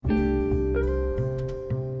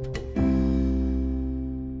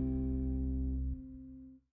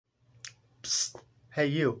Hey,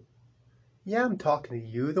 you. Yeah, I'm talking to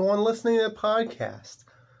you, the one listening to the podcast.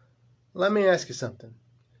 Let me ask you something.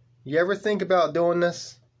 You ever think about doing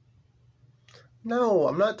this? No,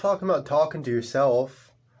 I'm not talking about talking to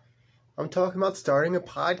yourself. I'm talking about starting a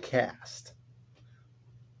podcast.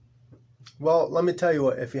 Well, let me tell you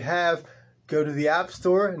what. If you have, go to the App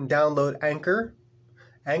Store and download Anchor.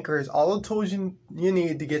 Anchor has all the tools you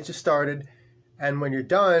need to get you started. And when you're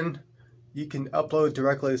done, you can upload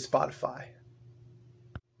directly to Spotify.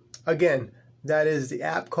 Again, that is the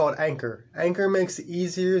app called Anchor. Anchor makes it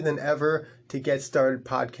easier than ever to get started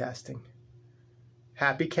podcasting.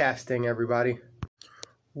 Happy casting, everybody.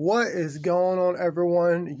 What is going on,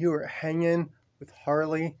 everyone? You are hanging with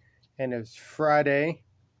Harley, and it's Friday.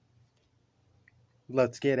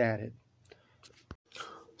 Let's get at it.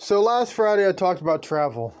 So last Friday, I talked about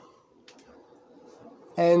travel.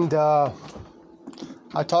 And I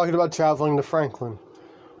talked about traveling to Franklin.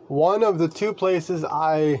 One of the two places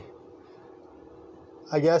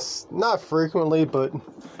I guess not frequently, but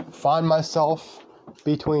find myself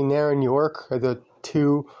between there and York are the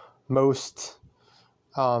two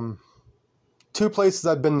places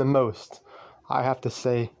I've been the most, I have to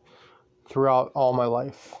say, throughout all my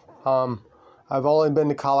life. I've only been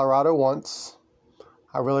to Colorado once.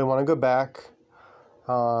 I really want to go back.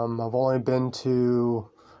 I've only been to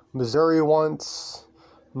Missouri once.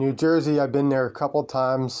 New Jersey, I've been there a couple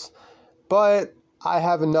times. But I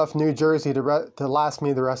have enough New Jersey to last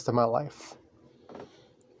me the rest of my life.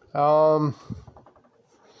 I'd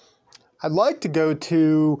like to go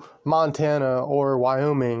to Montana or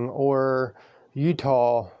Wyoming or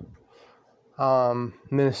Utah,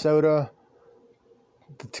 Minnesota,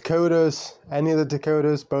 the Dakotas, any of the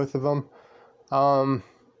Dakotas, both of them.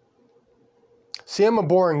 See, I'm a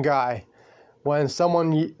boring guy. When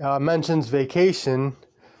someone mentions vacation,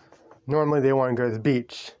 normally they want to go to the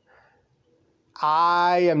beach.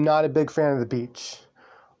 I am not a big fan of the beach.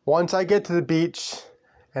 Once I get to the beach,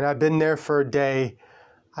 and I've been there for a day,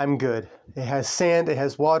 I'm good. It has sand, it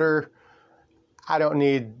has water. I don't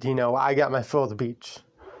need, I got my fill of the beach.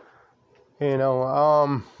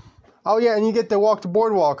 Oh yeah, and you get to walk the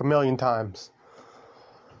boardwalk a million times.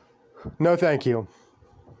 No, thank you.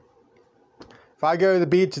 If I go to the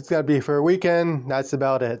beach, it's going to be for a weekend. That's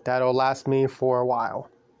about it. That'll last me for a while.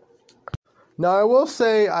 Now, I will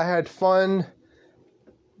say I had fun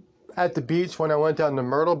at the beach when I went down to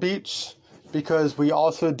Myrtle Beach, because we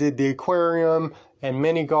also did the aquarium and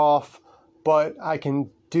mini golf, but I can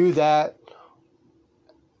do that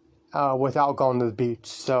without going to the beach.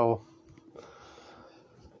 So,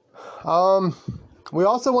 we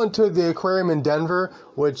also went to the aquarium in Denver,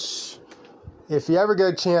 which, if you ever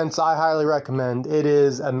get a chance, I highly recommend. It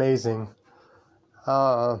is amazing.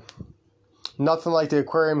 Nothing like the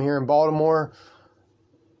aquarium here in Baltimore.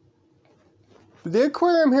 The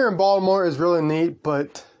aquarium here in Baltimore is really neat,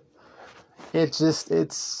 but it's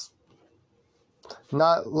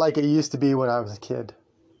not like it used to be when I was a kid.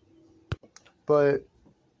 But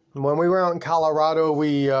when we were out in Colorado,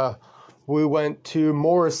 we went to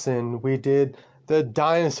Morrison. We did the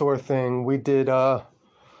dinosaur thing. We did the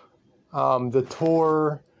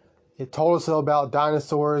tour. It told us about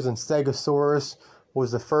dinosaurs, and Stegosaurus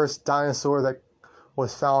was the first dinosaur that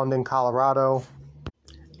was found in Colorado.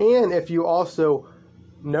 And if you also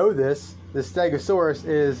know this, the Stegosaurus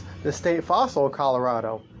is the state fossil of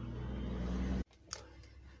Colorado.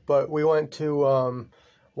 But we went to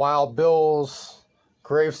Wild Bill's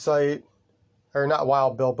gravesite, or not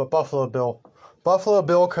Wild Bill, but Buffalo Bill. Buffalo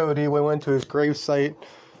Bill Cody, we went to his gravesite,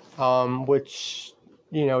 which,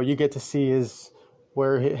 you get to see is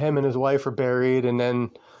where him and his wife are buried, and then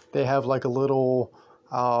they have like a little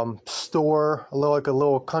store, a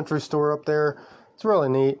little country store up there. It's really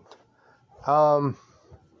neat.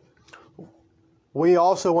 We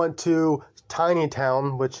also went to Tiny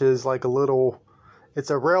Town, which is like it's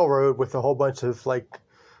a railroad with a whole bunch of like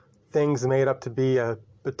things made up to be a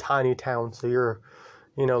tiny town. So you're,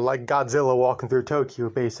 like Godzilla walking through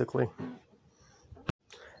Tokyo, basically.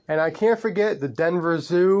 And I can't forget the Denver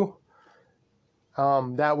Zoo.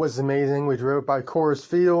 That was amazing. We drove by Coors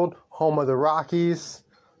Field, home of the Rockies,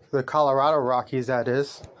 the Colorado Rockies, that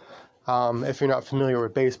is, if you're not familiar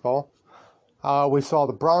with baseball. We saw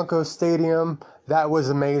the Broncos Stadium. That was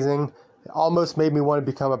amazing. It almost made me want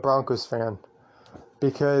to become a Broncos fan,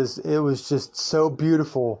 because it was just so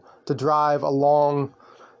beautiful to drive along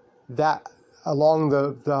the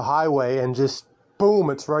highway and just boom,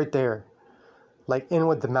 it's right there, like in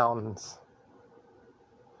with the mountains.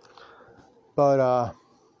 But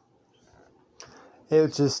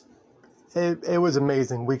it was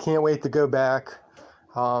amazing. We can't wait to go back.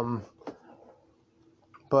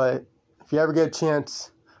 But if you ever get a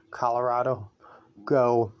chance, Colorado,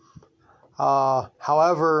 go.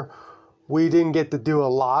 However, we didn't get to do a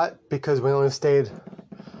lot because we only stayed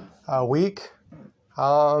a week.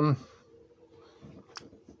 Because,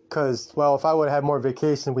 well, if I would have had more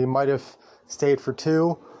vacation, we might have stayed for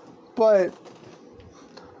 2. But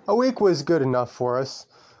a week was good enough for us.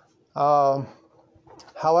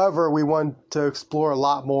 However, we wanted to explore a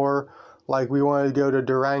lot more. Like, we wanted to go to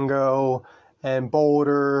Durango and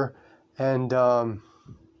Boulder and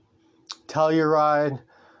Telluride.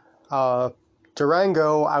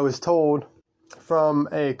 Durango, I was told from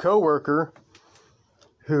a coworker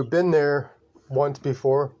who'd been there once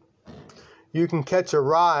before, you can catch a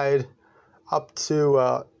ride up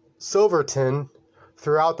to Silverton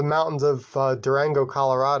throughout the mountains of Durango,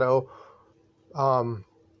 Colorado,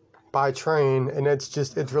 by train, and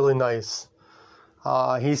it's really nice.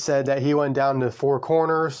 He said that he went down to Four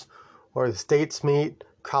Corners, where the states meet,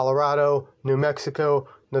 Colorado, New Mexico,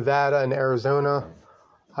 Nevada, and Arizona.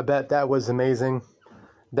 I bet that was amazing.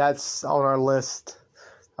 That's on our list.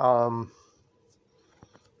 But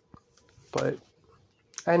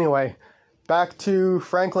anyway, back to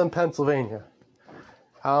Franklin, Pennsylvania.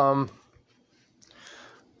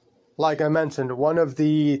 Like I mentioned, one of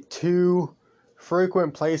the 2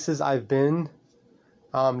 frequent places I've been,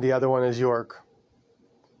 the other one is York.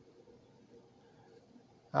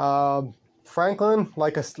 Franklin,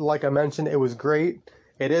 like I mentioned, it was great.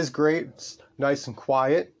 It is great. It's nice and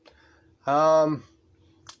quiet.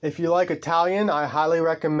 If you like Italian, I highly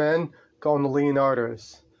recommend going to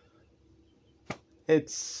Leonardo's.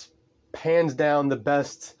 It's hands down the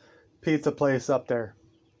best pizza place up there.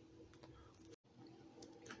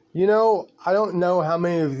 You know, I don't know how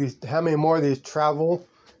many more of these travel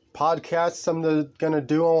podcasts I'm gonna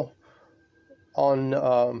do on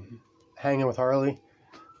Hanging with Harley,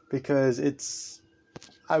 because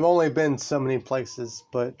I've only been so many places,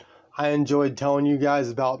 but I enjoyed telling you guys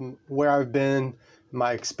about where I've been,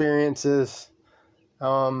 my experiences.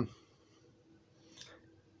 And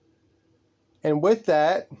with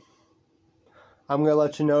that, I'm going to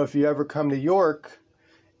let you know, if you ever come to York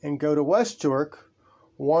and go to West York,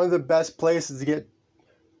 one of the best places to get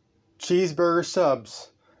cheeseburger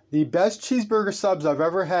subs. The best cheeseburger subs I've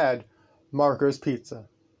ever had, Marco's Pizza.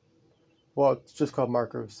 Well, it's just called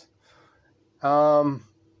Marco's.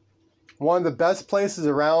 One of the best places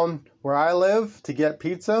around where I live to get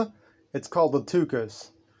pizza, it's called La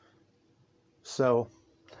Tuca's. So,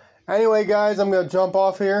 anyway, guys, I'm going to jump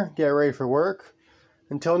off here, get ready for work.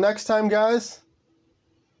 Until next time, guys,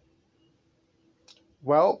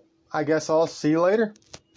 well, I guess I'll see you later.